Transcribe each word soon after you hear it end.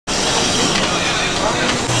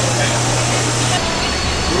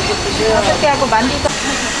5개 하고 만두도.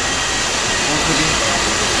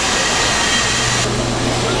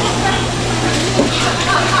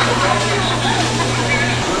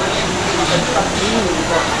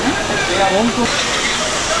 원품.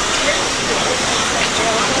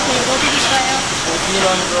 이거 드릴까요?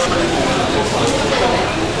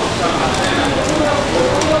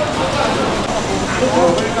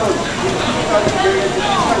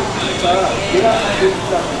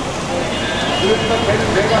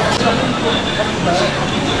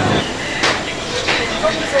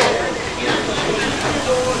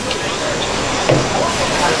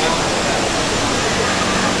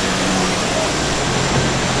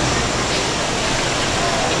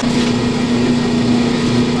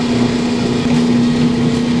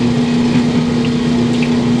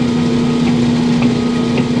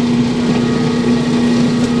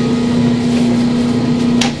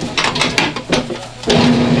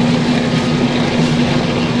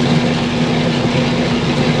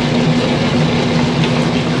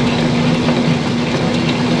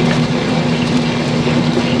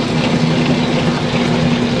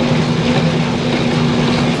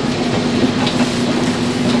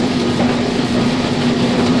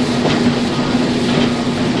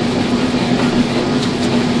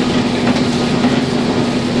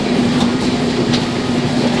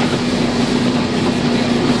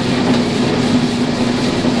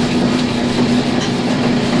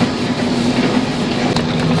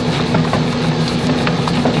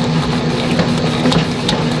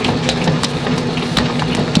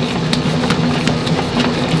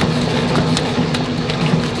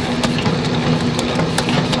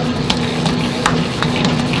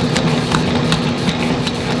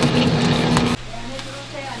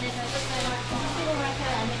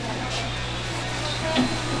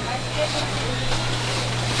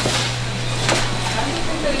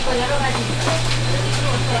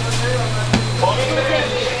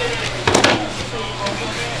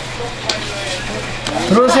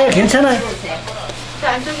 들어오세요. 괜찮아요. 저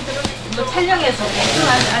안쪽에 들어, 촬영해서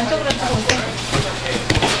안쪽으로 들어오세요.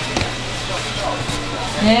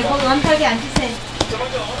 네, 거기 원탁에 앉으세요.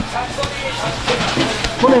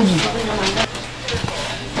 보내지.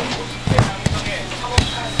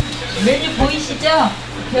 메뉴 보이시죠?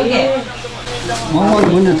 벽에.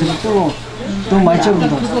 멍멍이 먼저 들었고 너무 많이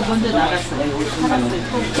적은다. 그거 먼저 나갔어요. 살았어요.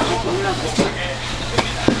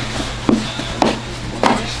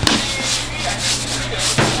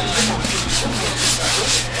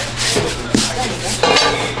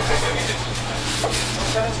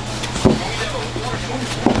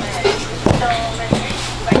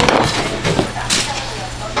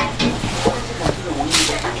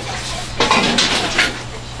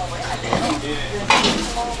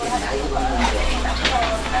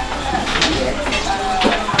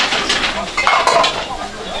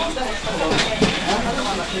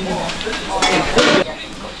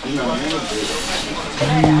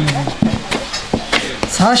 음,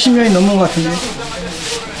 40년이 넘은 것 같은데.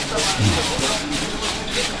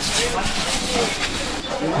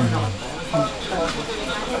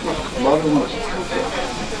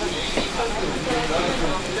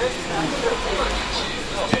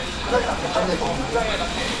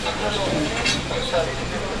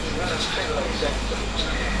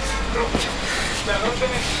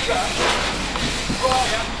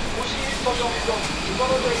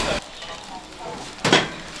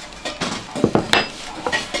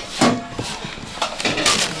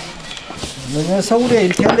 왜냐면 서울에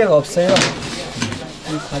이렇게 한 데가 없어요.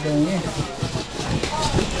 이 과정이.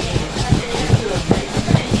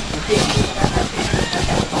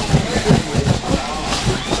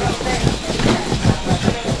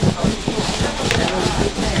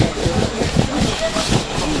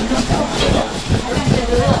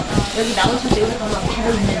 여기 나오실 때 여기가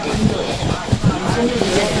바로 있는데 인도에.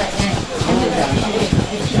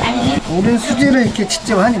 우린 수지를 이렇게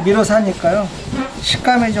직접 밀어서 하니까요.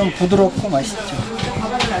 식감이 좀 부드럽고 맛있죠.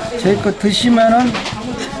 저희 거 드시면은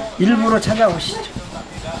일부러 찾아오시죠.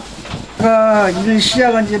 제가 일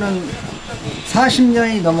시작한 지는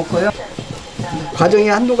 40년이 넘었고요. 과정이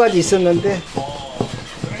한두 가지 있었는데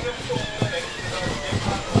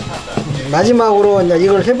마지막으로 이제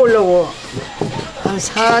이걸 해보려고 한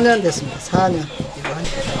 4년 됐습니다. 4년.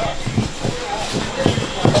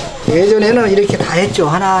 예전에는 이렇게 다 했죠.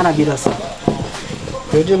 하나하나 밀어서.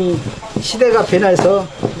 요즘 시대가 변해서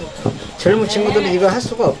젊은 친구들은 이거 할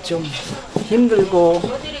수가 없죠. 힘들고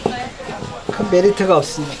큰 메리트가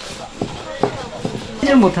없으니까.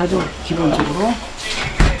 하질 못하죠. 기본적으로.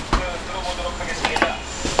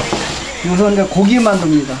 우선 이제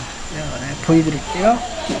고기만두입니다. 네, 보여드릴게요.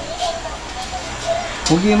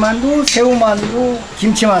 고기만두, 새우만두,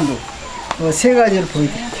 김치만두 세 가지를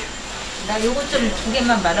보여드릴게요. 나 요거 좀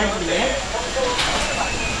 2개만 말아줄래?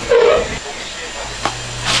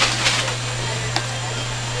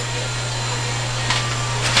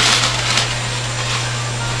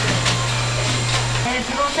 네,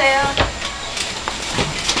 들어오세요.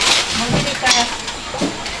 뭐 드릴까요?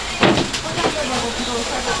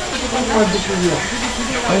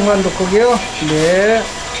 고기만두 고기요? 네.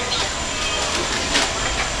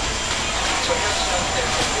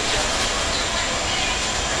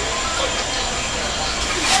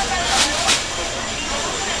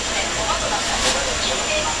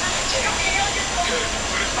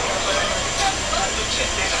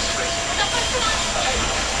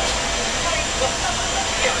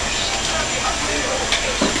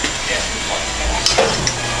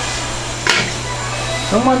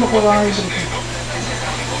 정만두 고기 하나 해드릴게요.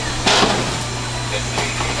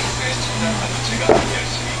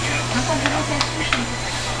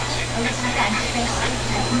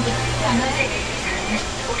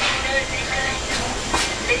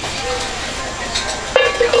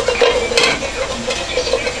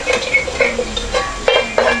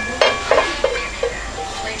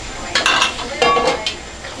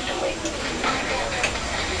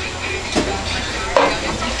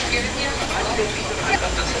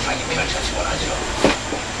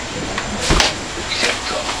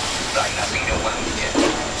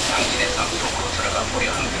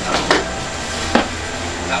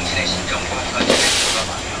 당신의 심정과 당신의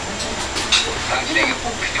공감하며 당신에게 꼭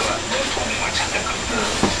필요한 도움을 찾을 겁니다.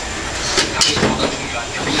 당신보다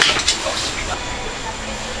중요한 격식은 없습니다.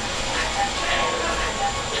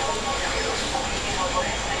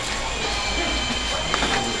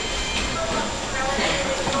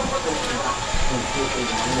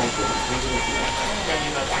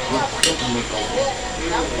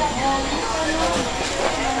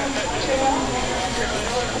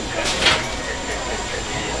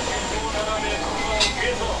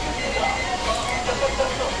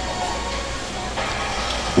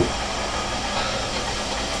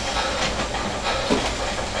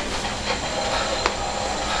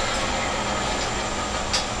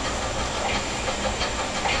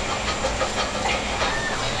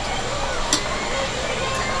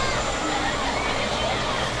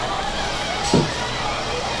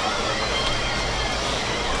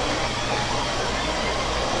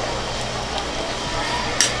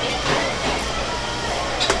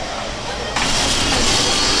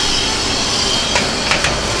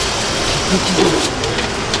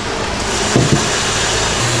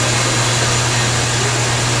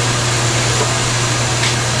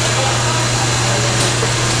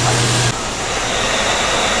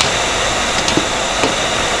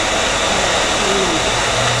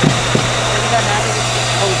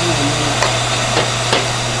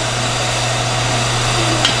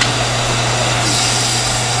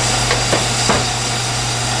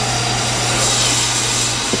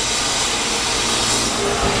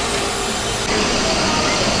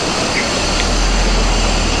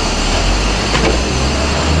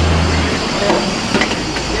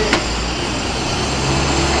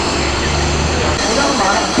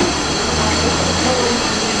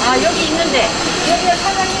 아, 여기 있는데. 여기요,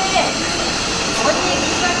 사장님. 어디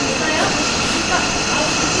있어요?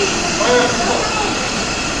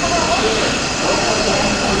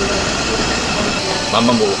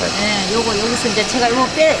 맛만 보고 가요. 네, 요거 여기서 이제 제가 요거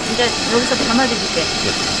이제 여기서 담아드릴게.